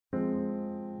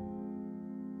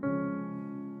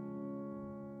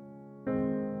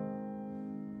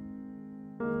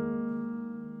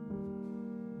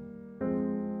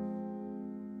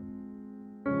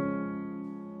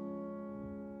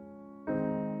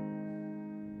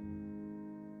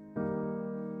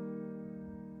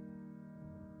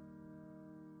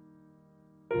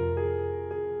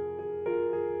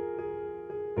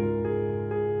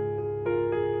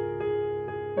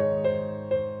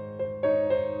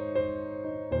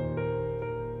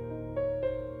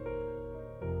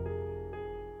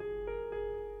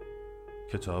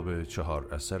کتاب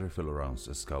چهار اثر فلورانس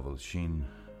اسکاول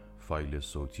فایل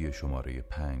صوتی شماره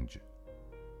 5.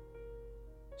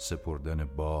 سپردن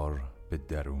بار به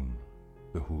درون،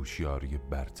 به هوشیاری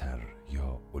برتر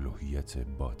یا الوهیت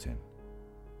باطن.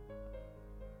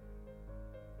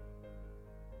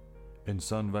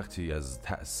 انسان وقتی از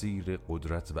تأثیر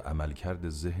قدرت و عملکرد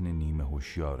ذهن نیمه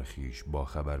هوشیار خیش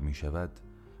باخبر می شود،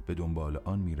 به دنبال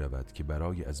آن می رود که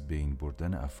برای از بین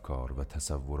بردن افکار و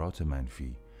تصورات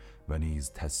منفی و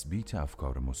نیز تثبیت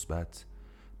افکار مثبت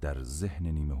در ذهن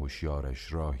نیمه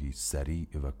هوشیارش راهی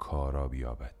سریع و کارا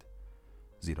بیابد.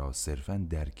 زیرا صرفاً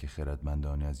درک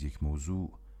خردمندانه از یک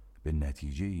موضوع به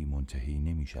نتیجه‌ای منتهی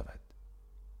نمی شود.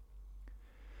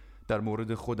 در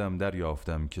مورد خودم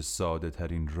دریافتم که ساده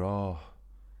ترین راه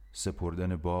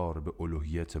سپردن بار به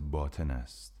الوهیت باطن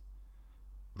است.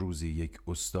 روزی یک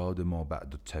استاد ما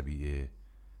بعد الطبیعه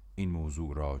این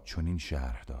موضوع را چنین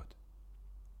شرح داد: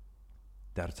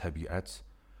 در طبیعت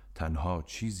تنها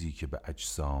چیزی که به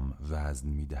اجسام وزن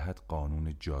می‌دهد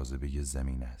قانون جاذبه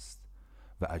زمین است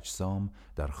و اجسام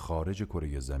در خارج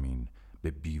کره زمین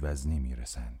به بی‌وزنی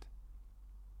می‌رسند.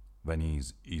 و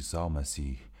نیز عیسی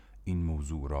مسیح این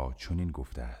موضوع را چنین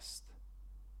گفته است: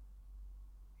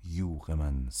 یوغ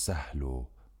من سهل و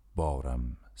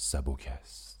بارم سبک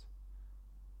است.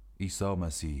 عیسی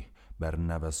مسیح بر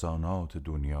نوسانات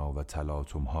دنیا و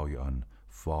تلاطم‌های آن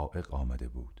فائق آمده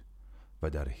بود و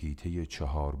در حیطه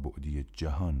 4 بعدی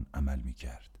جهان عمل می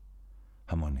کرد،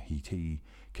 همان حیطه‌ای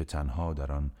که تنها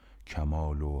در آن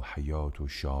کمال و حیات و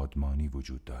شادمانی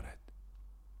وجود دارد.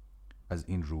 از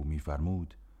این رو می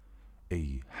فرمود: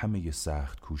 ای همه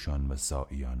سخت کوشان و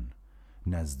سعیان،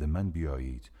 نزد من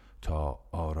بیایید تا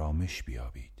آرامش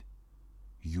بیابید.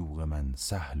 یوغ من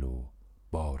سهل و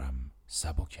بارم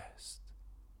سبک است.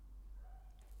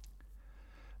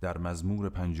 در مزمور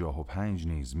 55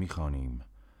 نیز می‌خوانیم: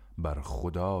 بر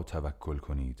خدا توکل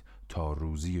کنید تا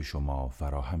روزی شما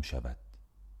فراهم شود.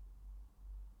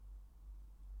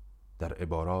 در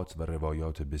عبارات و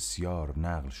روایات بسیار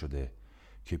نقل شده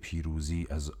که پیروزی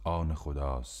از آن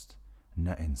خداست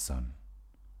نه انسان،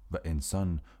 و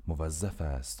انسان موظف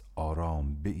است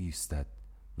آرام بایستد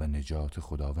و نجات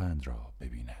خداوند را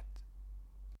ببیند.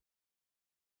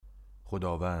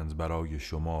 خداوند برای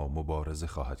شما مبارزه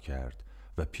خواهد کرد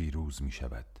و پیروز می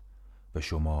شود و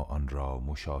شما آن را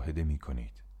مشاهده می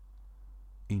کنید.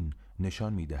 این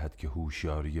نشان می دهد که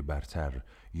هوشیاری برتر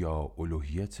یا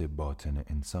الوهیت باطن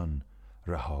انسان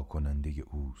رها کننده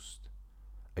اوست.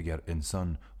 اگر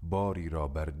انسان باری را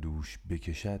بر دوش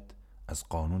بکشد، از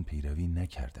قانون پیروی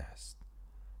نکرده است.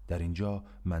 در اینجا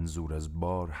منظور از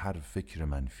بار هر فکر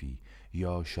منفی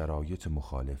یا شرایط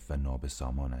مخالف و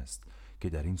نابسامان است که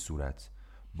در این صورت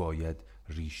باید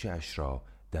ریشه اش را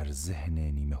در ذهن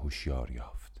نیمه هوشیار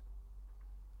یافت.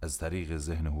 از طریق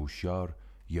ذهن هوشیار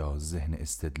یا ذهن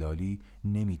استدلالی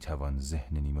نمیتوان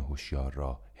ذهن نیمه هوشیار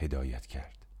را هدایت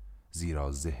کرد،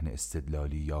 زیرا ذهن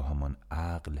استدلالی یا همان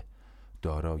عقل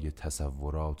دارای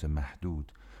تصورات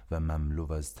محدود و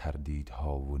مملو از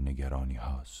تردیدها و نگرانی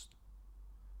هاست.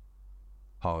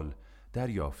 حال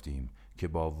دریافتیم که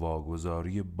با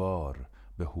واگذاری بار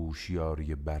به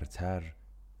هوشیاری برتر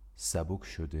سبک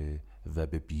شده و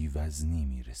به بیوزنی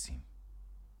میرسیم.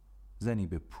 زنی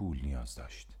به پول نیاز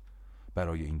داشت.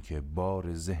 برای اینکه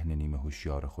بار ذهن نیمه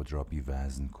هوشیار خود را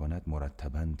بیوزن کند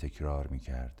مرتباً تکرار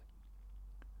میکرد: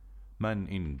 من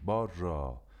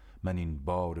این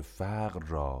بار فقر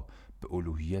را به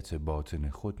الوهیت باطن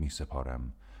خود می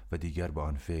سپارم و دیگر به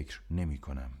آن فکر نمی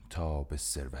کنم تا به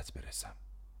ثروت برسم.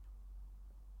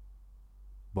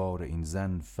 بار این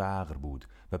زن فقر بود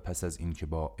و پس از اینکه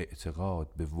با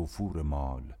اعتقاد به وفور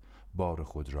مال بار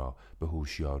خود را به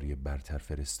هوشیاری برتر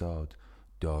فرستاد،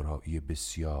 دارایی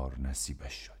بسیار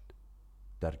نصیبش شد.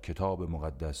 در کتاب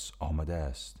مقدس آمده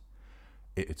است: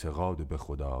 اعتقاد به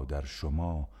خدا در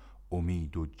شما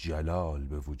امید و جلال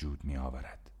به وجود می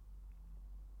آورد.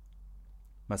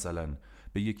 مثلا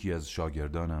به یکی از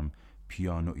شاگردانم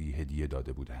پیانویی هدیه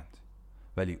داده بودند،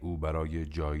 ولی او برای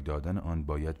جای دادن آن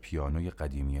باید پیانوی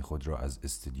قدیمی خود را از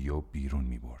استودیو بیرون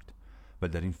می برد و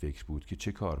در این فکر بود که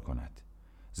چه کار کند،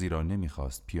 زیرا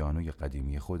نمیخواست پیانوی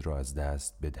قدیمی خود را از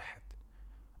دست بدهد.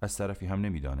 از طرفی هم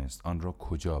نمیدانست آن را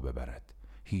کجا ببرد.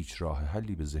 هیچ راه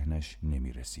حلی به ذهنش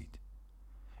نمی رسید.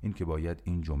 این که باید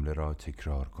این جمله را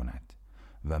تکرار کند: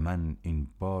 و من این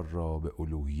بار را به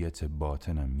الوهیت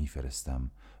باطنم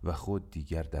میفرستم و خود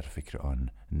دیگر در فکر آن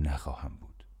نخواهم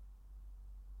بود.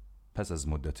 پس از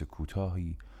مدت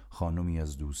کوتاهی خانمی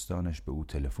از دوستانش به او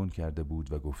تلفن کرده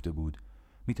بود و گفته بود: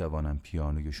 میتوانم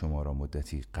پیانوی شما را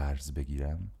مدتی قرض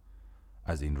بگیرم؟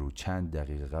 از این رو چند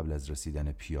دقیقه قبل از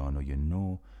رسیدن پیانوی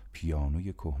نو،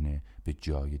 پیانوی کهنه به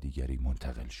جای دیگری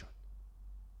منتقل شد.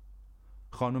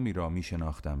 خانمی را می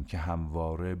شناختم که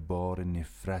همواره بار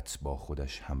نفرت با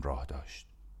خودش همراه داشت.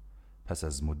 پس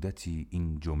از مدتی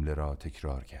این جمله را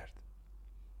تکرار کرد: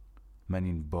 من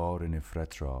این بار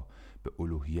نفرت را به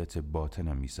الوهیت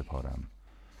باطنم می سپارم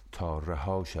تا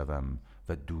رها شوم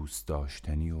و دوست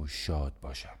داشتنی و شاد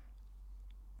باشم.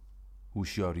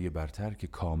 هوشیاری برتر که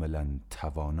کاملا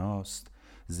تواناست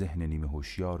ذهن نیمه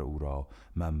هوشیار او را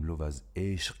مملو از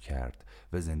عشق کرد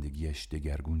و زندگیش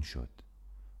دگرگون شد.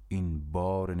 این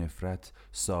بار نفرت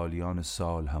سالیان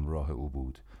سال همراه او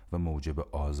بود و موجب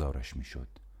آزارش می شد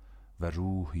و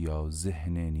روح یا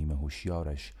ذهن نیمه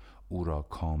هوشیارش او را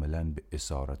کاملا به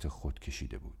اسارت خود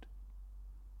کشیده بود.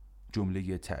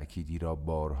 جمله تأکیدی را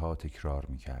بارها تکرار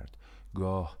می کرد،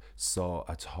 گاه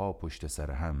ساعتها پشت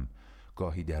سر هم،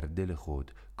 گاهی در دل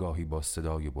خود، گاهی با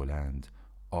صدای بلند،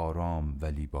 آرام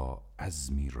ولی با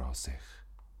عزمی راسخ.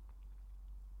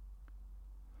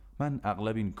 من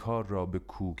اغلب این کار را به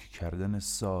کوک کردن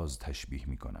ساز تشبیه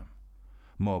می کنم.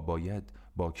 ما باید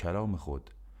با کلام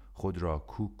خود را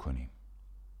کوک کنیم.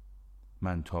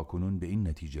 من تاکنون به این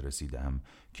نتیجه رسیدم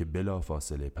که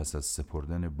بلافاصله پس از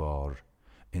سپردن بار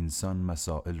انسان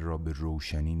مسائل را به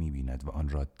روشنی می بیند و آن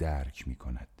را درک می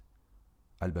کند.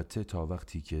 البته تا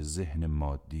وقتی که ذهن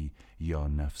مادی یا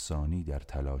نفسانی در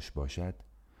تلاش باشد،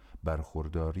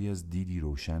 برخورداری از دیدی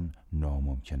روشن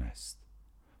ناممکن است.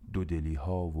 دودلی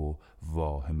ها و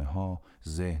واهمه ها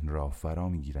ذهن را فرا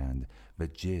می گیرند و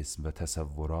جسم و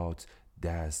تصورات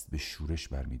دست به شورش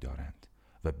برمی دارند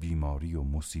و بیماری و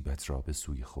مصیبت را به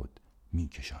سوی خود می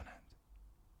کشانند.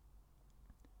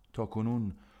 تا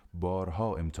کنون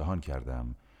بارها امتحان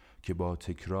کردم که با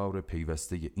تکرار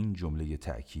پیوسته این جمله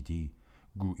تأکیدی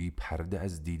گویی پرده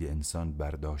از دید انسان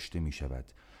برداشته می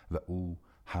شود و او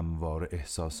همواره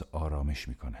احساس آرامش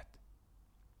می کند.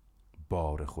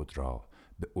 بار خود را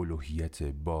به الوهیت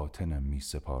باطنم می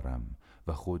سپارم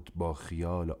و خود با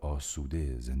خیال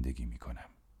آسوده زندگی می کنم.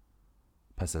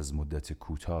 پس از مدت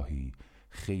کوتاهی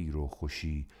خیر و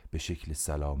خوشی به شکل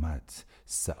سلامت،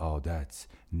 سعادت،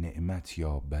 نعمت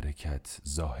یا برکت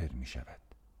ظاهر می شود.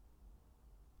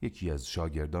 یکی از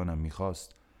شاگردانم می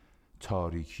خواست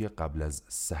تاریکی قبل از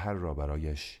سحر را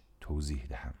برایش توضیح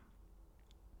دهم.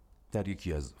 در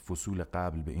یکی از فصول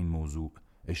قبل به این موضوع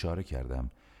اشاره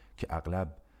کردم که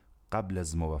اغلب قبل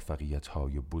از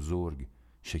موفقیت‌های بزرگ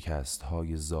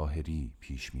شکست‌های ظاهری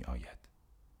پیش می آید.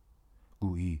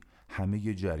 گویی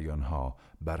همه جریان‌ها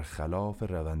برخلاف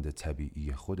روند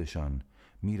طبیعی خودشان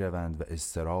می روند و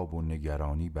اضطراب و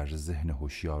نگرانی بر ذهن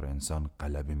هوشیار انسان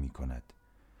غلبه می کند.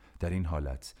 در این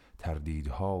حالت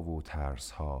تردیدها و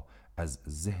ترسها از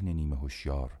ذهن نیمه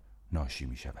هوشیار ناشی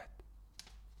می شود.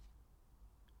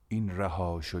 این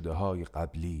رها شده های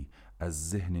قبلی از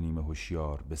ذهن نیمه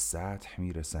هوشیار به سطح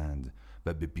می رسند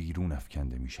و به بیرون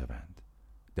افکنده می شوند.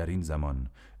 در این زمان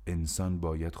انسان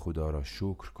باید خدا را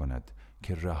شکر کند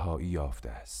که رهایی یافته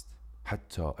است،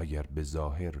 حتی اگر به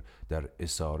ظاهر در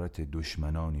اسارت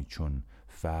دشمنانی چون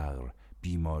فقر،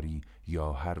 بیماری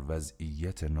یا هر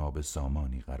وضعیت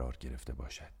نابسامانی قرار گرفته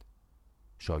باشد.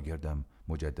 شاگردم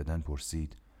مجدداً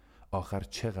پرسید: آخر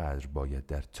چقدر باید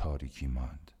در تاریکی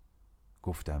ماند؟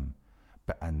 گفتم: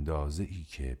 به اندازه ای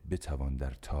که بتوان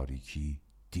در تاریکی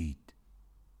دید،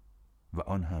 و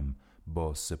آن هم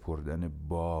با سپردن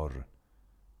بار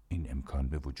این امکان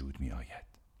به وجود می آید.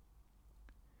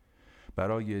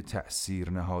 برای تأثیر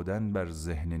نهادن بر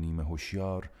ذهن نیمه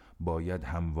هوشیار باید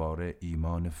همواره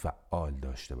ایمان فعال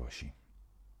داشته باشیم.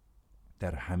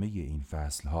 در همه این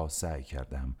فصلها سعی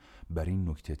کردم بر این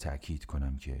نکته تأکید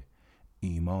کنم که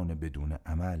ایمان بدون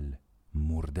عمل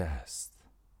مرده است.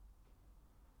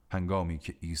 هنگامی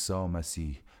که عیسی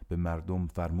مسیح به مردم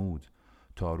فرمود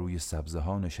تا روی سبزه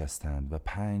ها نشستند و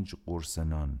 5 قرص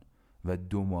نان و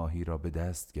 2 ماهی را به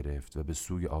دست گرفت و به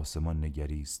سوی آسمان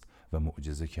نگریست و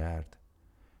معجزه کرد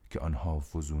که آنها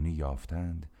فزونی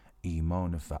یافتند،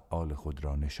 ایمان فعال خود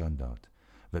را نشان داد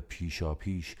و پیشا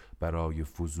پیش برای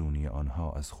فزونی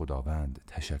آنها از خداوند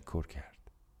تشکر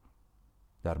کرد.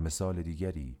 در مثال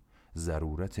دیگری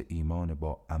ضرورت ایمان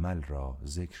با عمل را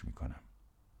ذکر می کنم.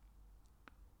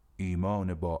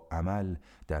 ایمان با عمل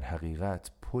در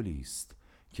حقیقت پلی است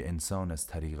که انسان از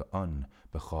طریق آن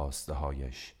به خواسته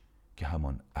هایش که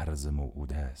همان عرض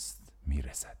موعوده است می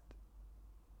رسد.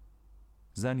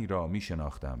 زنی را می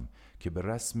شناختم که به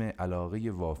رسم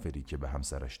علاقه وافری که به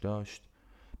همسرش داشت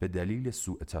به دلیل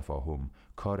سوء تفاهم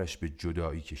کارش به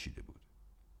جدایی کشیده بود.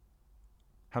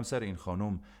 همسر این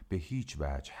خانم به هیچ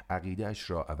وجه عقیده‌اش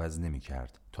را عوض نمی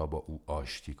کرد تا با او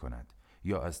آشتی کند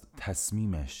یا از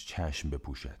تصمیمش چشم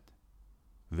بپوشد.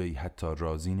 وی حتی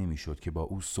راضی نمی شد که با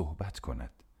او صحبت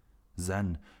کند.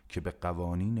 زن که به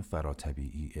قوانین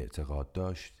فراتبیعی اعتقاد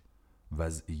داشت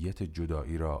وضعیت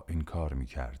جدایی را انکار می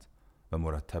کرد و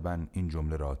مرتباً این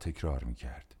جمله را تکرار می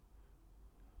کرد: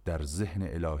 در ذهن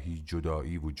الهی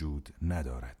جدایی وجود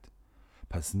ندارد،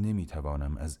 پس نمی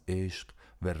توانم از عشق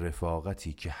و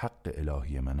رفاقتی که حق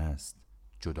الهی من است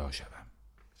جدا شوم.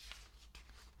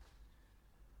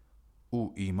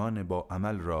 او ایمان با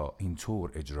عمل را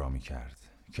اینطور اجرا می کرد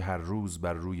که هر روز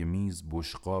بر روی میز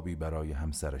بشقابی برای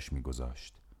همسرش می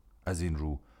گذاشت. از این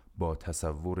رو با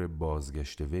تصور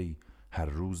بازگشت وی هر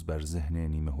روز بر ذهن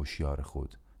نیمه هوشیار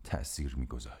خود تأثیر می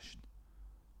گذاشت.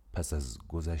 پس از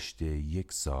گذشت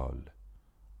 1 سال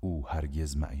او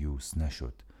هرگز مأیوس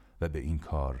نشد و به این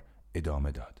کار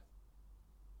ادامه داد.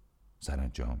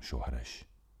 سرانجام شوهرش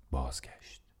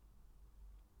بازگشت.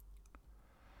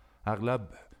 اغلب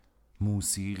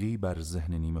موسیقی بر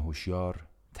ذهن نیمه هوشیار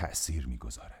تأثیر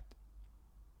می‌گذارد،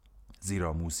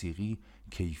 زیرا موسیقی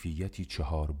کیفیتی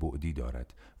 4 بعدی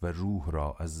دارد و روح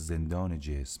را از زندان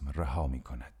جسم رها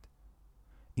می‌کند.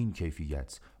 این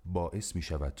کیفیت باعث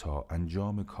می‌شود تا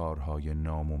انجام کارهای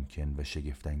ناممکن و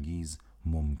شگفت‌انگیز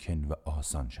ممکن و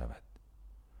آسان شود.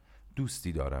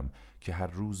 دوستی دارم که هر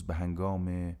روز به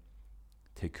هنگام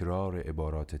تکرار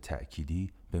عبارات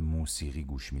تأکیدی به موسیقی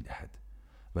گوش می‌دهد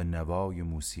و نوای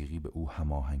موسیقی به او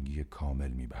هماهنگی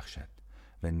کامل می‌بخشد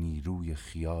و نیروی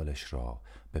خیالش را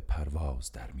به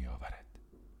پرواز در می‌آورد.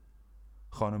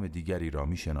 خانم دیگری را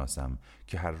می‌شناسم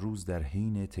که هر روز در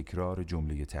حین تکرار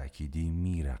جمله تأکیدی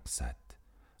می‌رقصد.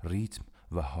 ریتم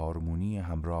و هارمونی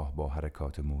همراه با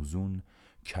حرکات موزون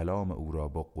کلام او را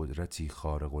با قدرتی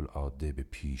خارق العاده به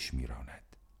پیش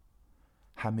می‌راند.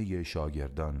 همه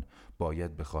شاگردان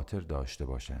باید به خاطر داشته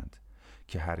باشند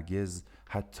که هرگز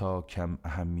حتی کم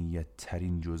اهمیت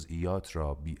ترین جزئیات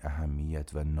را بی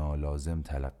اهمیت و نالازم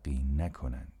تلقی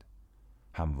نکنند.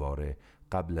 همواره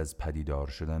قبل از پدیدار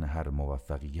شدن هر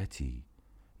موفقیتی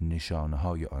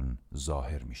نشانه‌های آن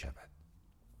ظاهر می شود.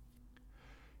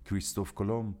 کریستوف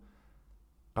کلمب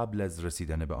قبل از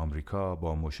رسیدن به آمریکا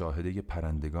با مشاهده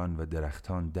پرندگان و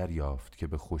درختان دریافت که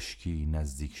به خشکی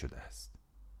نزدیک شده است.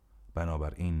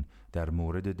 بنابراین در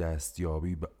مورد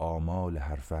دستیابی به آمال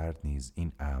هر فرد نیز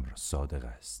این امر صادق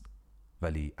است،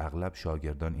 ولی اغلب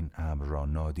شاگردان این امر را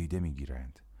نادیده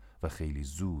می‌گیرند و خیلی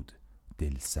زود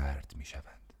دلسرد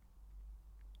می‌شوند.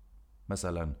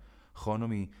 مثلا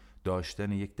خانمی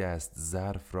داشتن یک دست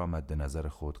ظرف را مد نظر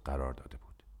خود قرار داده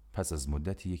بود. پس از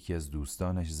مدتی یکی از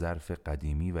دوستانش ظرف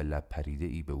قدیمی و لب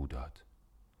پریده‌ای به او داد.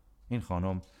 این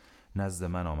خانم نزد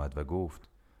من آمد و گفت: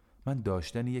 من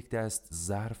داشتن یک دست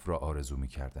ظرف را آرزو می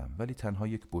کردم، ولی تنها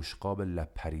یک بشقاب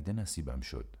لب پریده نصیبم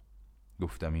شد.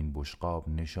 گفتم این بشقاب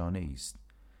نشانه است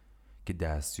که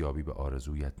دستیابی به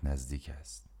آرزویت نزدیک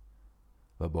است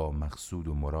و با مقصود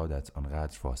و مرادت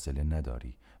آنقدر فاصله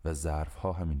نداری و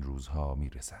ظرفها همین روزها می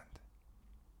رسند.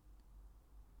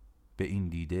 به این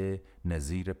دیده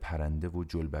نظیر پرنده و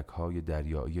جلبک‌های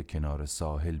دریایی کنار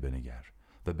ساحل بنگر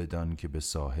و بدان که به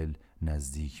ساحل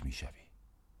نزدیک می شوی.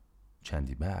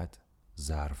 چندی بعد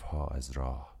ظرف‌ها از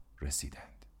راه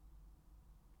رسیدند.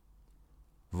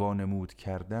 وانمود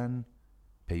کردن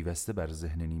پیوسته بر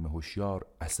ذهن نیمه هوشیار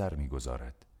اثر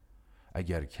می‌گذارد.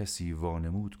 اگر کسی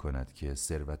وانمود کند که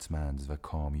ثروتمند و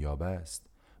کامیاب است،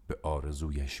 به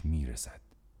آرزویش میرسد.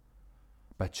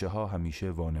 بچه‌ها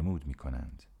همیشه وانمود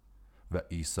می‌کنند و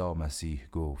عیسی مسیح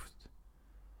گفت: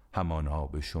 همانا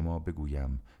به شما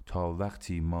بگویم تا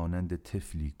وقتی مانند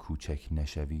طفلی کوچک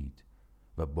نشوید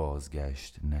و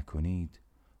بازگشت نکنید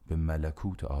به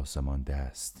ملکوت آسمان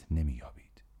دست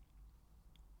نمی‌یابید.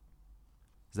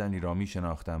 زنی را می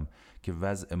شناختم که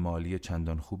وضع مالی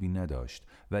چندان خوبی نداشت،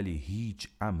 ولی هیچ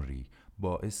امری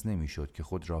باعث نمی شد که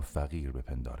خود را فقیر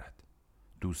بپندارد.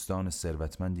 دوستان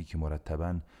ثروتمندی که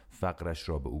مرتباً فقرش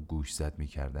را به او گوش زد می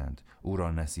کردند، او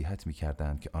را نصیحت می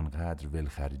کردند که آنقدر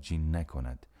ولخرجی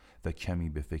نکند و کمی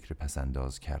به فکر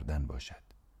پسنداز کردن باشد.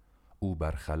 او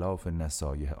برخلاف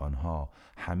نصایح آنها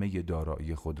همه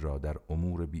دارایی خود را در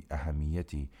امور بی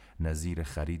اهمیتی نظیر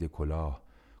خرید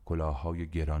کلاه‌های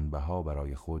گرانبها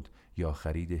برای خود یا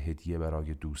خرید هدیه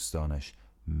برای دوستانش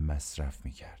مصرف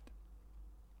می کرد.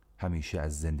 همیشه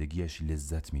از زندگیش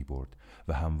لذت می برد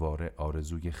و همواره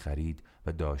آرزوی خرید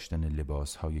و داشتن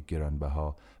لباسهای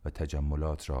گرانبها و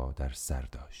تجملات را در سر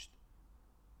داشت.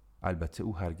 البته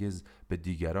او هرگز به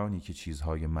دیگرانی که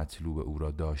چیزهای مطلوب او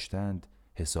را داشتند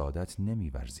حسادت نمی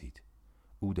ورزید.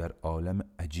 او در عالم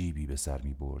عجیبی به سر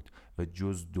می برد و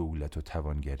جز دولت و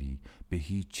توانگری به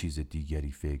هیچ چیز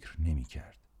دیگری فکر نمی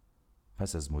کرد.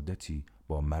 پس از مدتی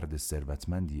با مرد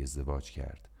ثروتمندی ازدواج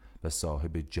کرد و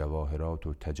صاحب جواهرات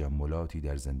و تجملاتی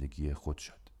در زندگی خود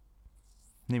شد.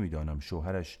 نمیدانم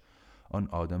شوهرش آن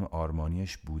آدم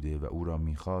آرمانیش بوده و او را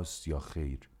میخواست یا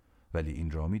خیر، ولی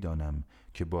این را می‌دانم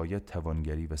که باید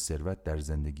توانگری و ثروت در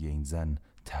زندگی این زن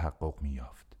تحقق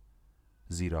می‌یافت،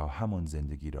 زیرا همان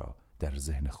زندگی را در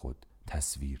ذهن خود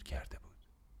تصویر کرده بود.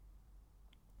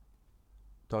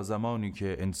 تا زمانی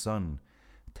که انسان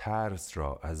ترس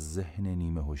را از ذهن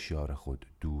نیمه هوشیار خود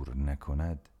دور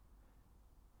نکند،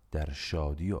 در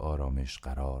شادی و آرامش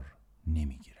قرار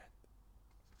نمی‌گیرد.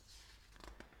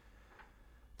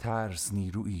 ترس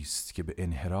نیرویی است که به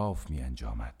انحراف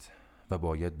می‌انجامد و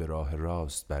باید به راه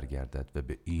راست برگردد و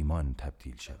به ایمان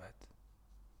تبدیل شود.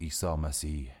 عیسی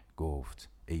مسیح گفت: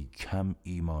 ای کم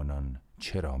ایمانان،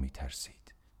 چرا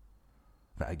می‌ترسید؟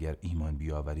 و اگر ایمان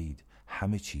بیاورید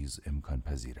همه چیز امکان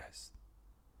پذیر است.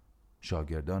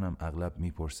 شاگردانم اغلب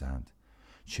می‌پرسند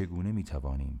چگونه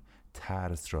می‌توانیم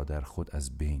ترس را در خود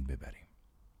از بین ببریم؟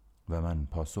 و من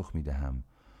پاسخ می‌دهم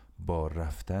با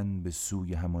رفتن به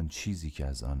سوی همان چیزی که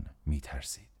از آن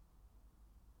می‌ترسید.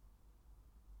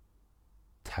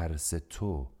 ترس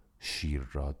تو شیر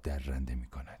را درنده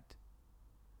می‌کند.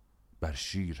 بر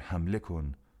شیر حمله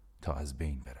کن تا از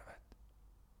بین برود.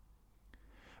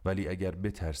 ولی اگر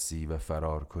بترسی و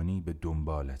فرار کنی به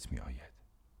دنبالت می‌آید.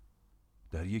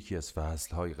 در یکی از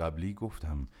فصل‌های قبلی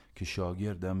گفتم که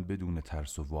شاگردم بدون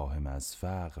ترس و واهمه از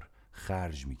فقر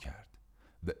خرج می‌کرد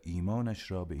و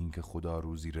ایمانش را به اینکه خدا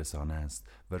روزی رسان است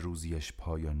و روزیش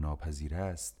پایان ناپذیر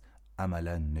است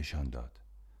عملاً نشان داد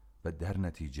و در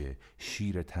نتیجه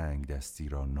شیر تنگ دستی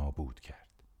را نابود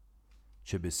کرد.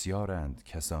 چه بسیارند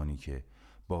کسانی که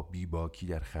با بیباکی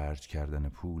در خرج کردن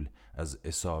پول از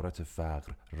اسارت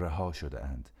فقر رها شده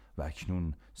اند و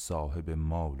اکنون صاحب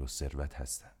مال و ثروت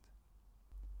هستند.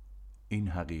 این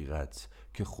حقیقت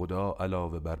که خدا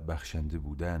علاوه بر بخشنده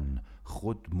بودن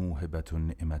خود موهبت و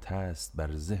نعمت است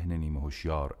بر ذهن نیمه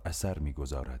هوشیار اثر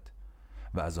می‌گذارد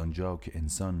و از آنجا که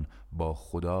انسان با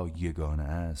خدا یگانه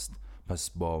است، پس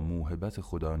با موهبت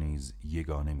خدا نیز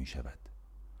یگانه می‌شود.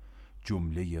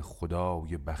 جمله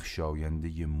خدای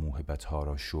بخشاینده موهبت‌ها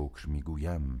را شکر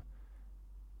می‌گویم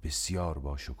بسیار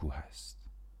با شکوه است.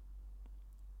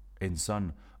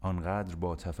 انسان آنقدر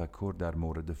با تفکر در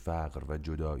مورد فقر و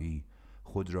جدایی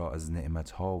خود را از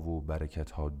نعمت‌ها و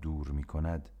برکت‌ها دور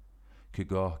می‌کند که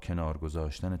گاه کنار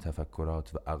گذاشتن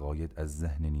تفکرات و عقاید از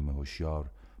ذهن نیمه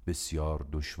هوشیار بسیار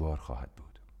دشوار خواهد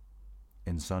بود.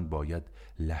 انسان باید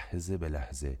لحظه به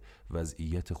لحظه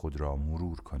وضعیت خود را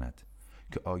مرور کند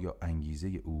که آیا انگیزه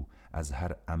او از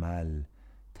هر عمل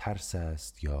ترس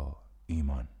است یا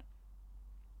ایمان.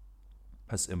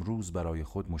 پس امروز برای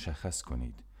خود مشخص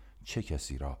کنید چه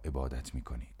کسی را عبادت می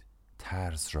کنید،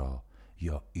 ترس را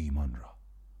یا ایمان را.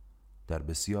 در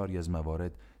بسیاری از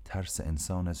موارد ترس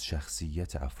انسان از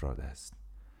شخصیت افراد است.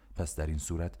 پس در این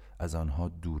صورت از آنها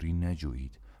دوری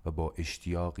نجویید و با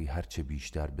اشتیاقی هرچه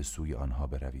بیشتر به سوی آنها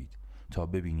بروید تا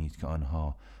ببینید که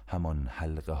آنها همان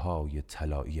حلقه های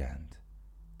طلایی اند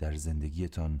در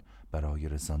زندگیتان برای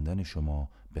رساندن شما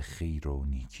به خیر و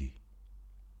نیکی.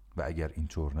 و اگر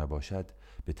اینطور نباشد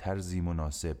به طرزی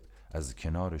مناسب از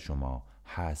کنار شما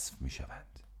حذف می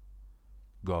شوند.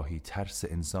 گاهی ترس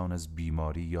انسان از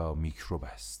بیماری یا میکروب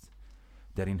است.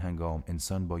 در این هنگام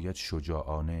انسان باید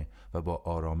شجاعانه و با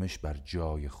آرامش بر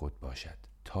جای خود باشد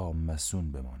تا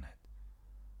مصون بماند.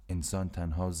 انسان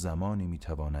تنها زمانی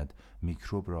میتواند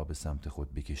میکروب را به سمت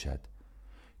خود بکشد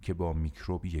که با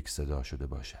میکروب یک صدا شده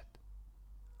باشد.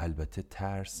 البته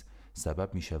ترس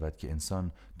سبب می شود که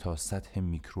انسان تا سطح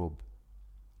میکروب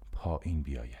پایین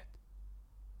بیاید.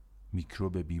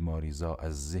 میکروب بیماریزا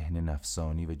از ذهن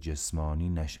نفسانی و جسمانی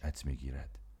نشأت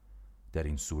می‌گیرد. در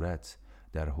این صورت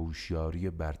در هوشیاری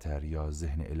برتر یا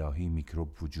ذهن الهی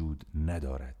میکروب وجود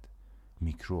ندارد.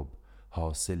 میکروب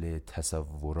حاصل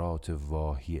تصورات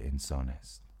واهی انسان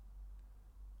است.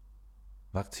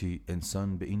 وقتی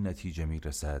انسان به این نتیجه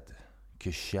می‌رسد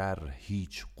که شر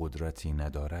هیچ قدرتی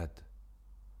ندارد،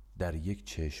 در یک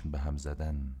چشم به هم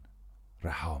زدن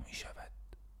رها می‌شود.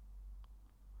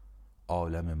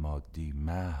 عالم مادی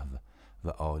محو و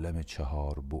عالم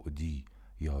چهار بعدی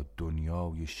یا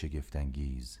دنیای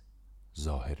شگفت‌انگیز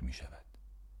ظاهر می شود.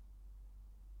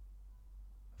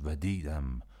 و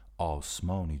دیدم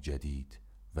آسمانی جدید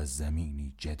و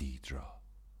زمینی جدید را.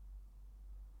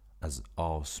 از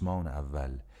آسمان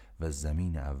اول و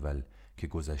زمین اول که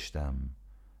گذشتم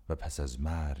و پس از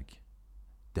مرگ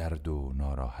درد و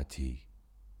ناراحتی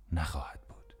نخواهد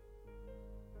بود،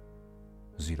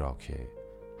 زیرا که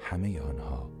همه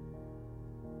آنها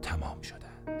تمام شده.